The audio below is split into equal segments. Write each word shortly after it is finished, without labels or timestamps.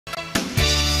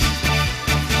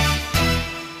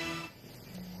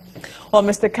Well,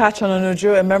 Mr.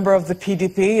 Ononuju, a member of the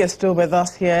PDP, is still with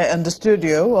us here in the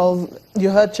studio. Well, you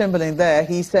heard Chamberlain there.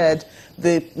 He said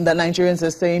that Nigerians are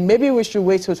saying maybe we should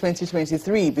wait till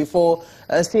 2023 before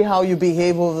see how you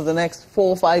behave over the next 4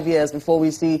 or 5 years before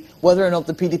we see whether or not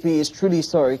the PDP is truly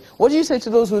sorry. What do you say to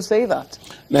those who say that?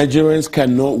 Nigerians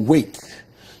cannot wait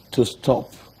to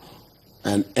stop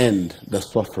and end the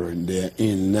suffering they're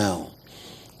in now.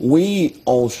 We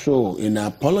also, in our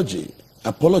apology,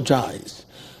 apologize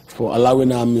for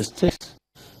allowing our mistakes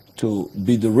to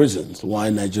be the reasons why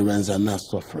Nigerians are not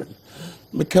suffering.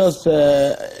 Because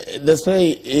they say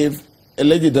if a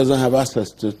lady doesn't have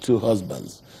access to 2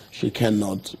 husbands, she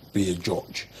cannot be a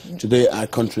judge. Today our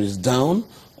country is down,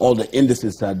 all the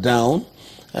indices are down,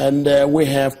 and we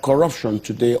have corruption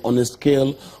today on a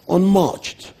scale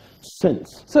unmatched.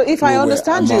 So if I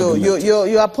understand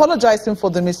you're apologizing for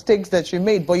the mistakes that you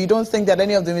made, but you don't think that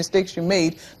any of the mistakes you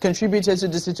made contributed to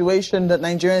the situation that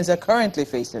Nigerians are currently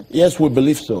facing? Yes, we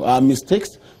believe so. Our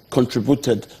mistakes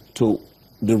contributed to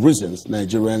the reasons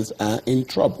Nigerians are in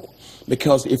trouble.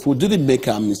 Because if we didn't make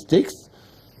our mistakes,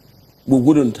 we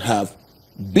wouldn't have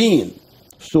been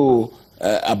so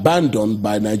abandoned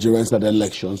by Nigerians at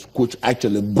elections, which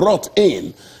actually brought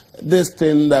in this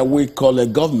thing that we call a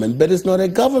government, but it's not a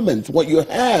government. What you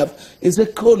have is a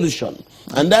coalition.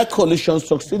 And that coalition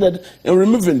succeeded in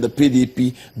removing the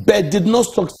PDP, but did not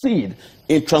succeed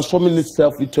in transforming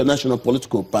itself into a national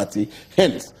political party,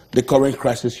 hence the current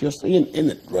crisis you're seeing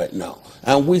in it right now.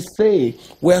 And we say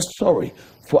we're sorry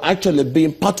for actually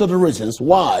being part of the reasons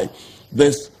why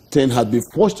this thing has been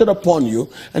foisted upon you,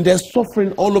 and they're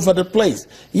suffering all over the place.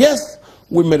 Yes,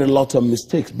 we made a lot of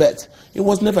mistakes, but it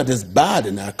was never this bad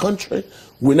in our country.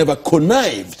 We never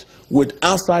connived with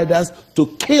outsiders to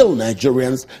kill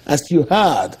Nigerians, as you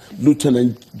heard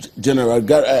Lieutenant General I'm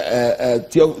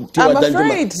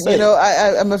afraid,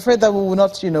 I'm afraid that we will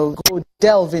not, go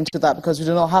delve into that because we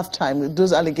do not have time.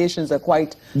 Those allegations are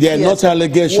quite... They are not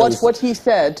allegations. What he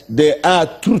said... They are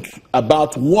truth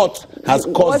about what has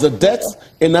caused the deaths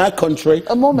in our country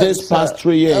this past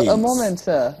 3 years. A moment,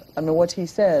 sir. I mean, what he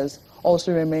says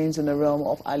also remains in the realm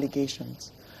of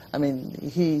allegations. I mean,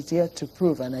 he's yet to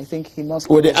prove, and I think he must...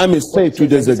 Well, the army said 2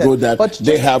 days ago that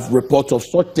they have reports of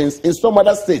such things in some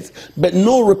other states, but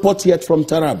no report yet from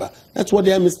Taraba. That's what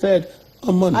the army said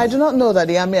on Monday. I do not know that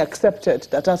the army accepted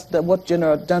that what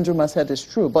General Danjuma said is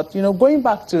true, but, going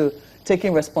back to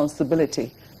taking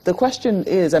responsibility, the question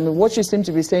is, I mean, what you seem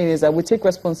to be saying is that we take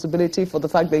responsibility for the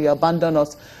fact that you abandoned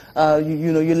us.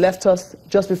 You left us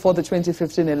just before the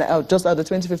 2015, just at the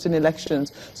 2015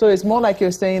 elections. So it's more like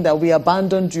you're saying that we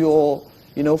abandoned you, or,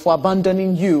 for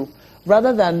abandoning you,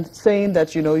 rather than saying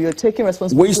that, you're taking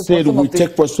responsibility. We said we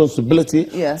take responsibility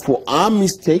for our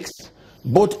mistakes,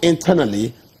 both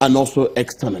internally and also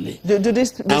externally.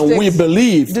 And we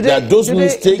believe that those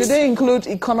mistakes... Do they include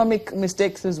economic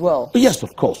mistakes as well? Yes,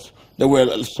 of course. There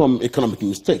were some economic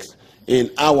mistakes.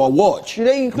 In our watch,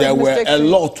 there were a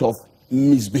lot of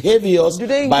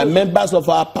misbehaviors by members of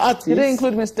our party. Do they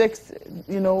include mistakes,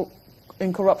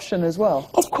 in corruption as well?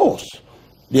 Of course.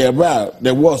 There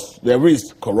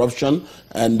is corruption,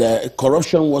 and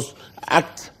corruption was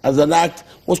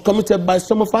committed by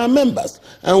some of our members.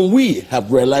 And we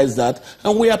have realized that,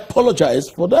 and we apologize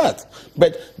for that.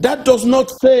 But that does not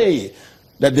say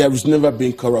that there has never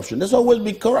been corruption. There's always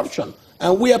been corruption.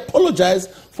 And we apologize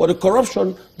for the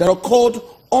corruption that occurred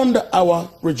under our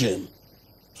regime.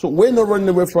 So we're not running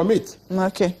away from it.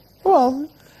 Okay. Well,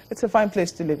 it's a fine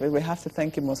place to live. We have to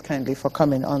thank you most kindly for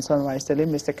coming on Sunrise Daily.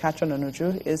 Mr.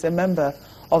 Ononuju is a member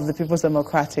of the People's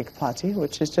Democratic Party,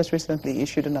 which has just recently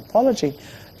issued an apology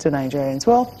to Nigerians.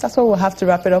 Well, that's why we'll have to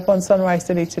wrap it up on Sunrise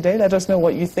Daily today. Let us know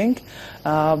what you think.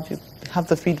 You have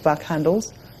the feedback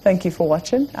handles. Thank you for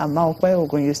watching. I'm Maokwe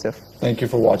Ogun Yusuf. Thank you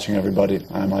for watching, everybody.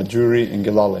 I'm Ajuri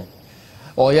Ngilale.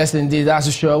 Well, yes, indeed. That's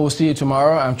the show. We'll see you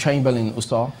tomorrow. I'm Chamberlain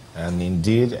Usal. And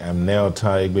indeed, I'm Neo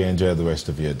Taigbe. Enjoy the rest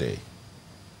of your day.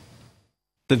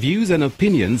 The views and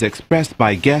opinions expressed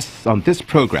by guests on this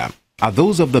program are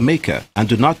those of the maker and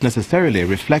do not necessarily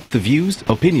reflect the views,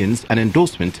 opinions, and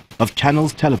endorsement of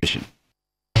Channels Television.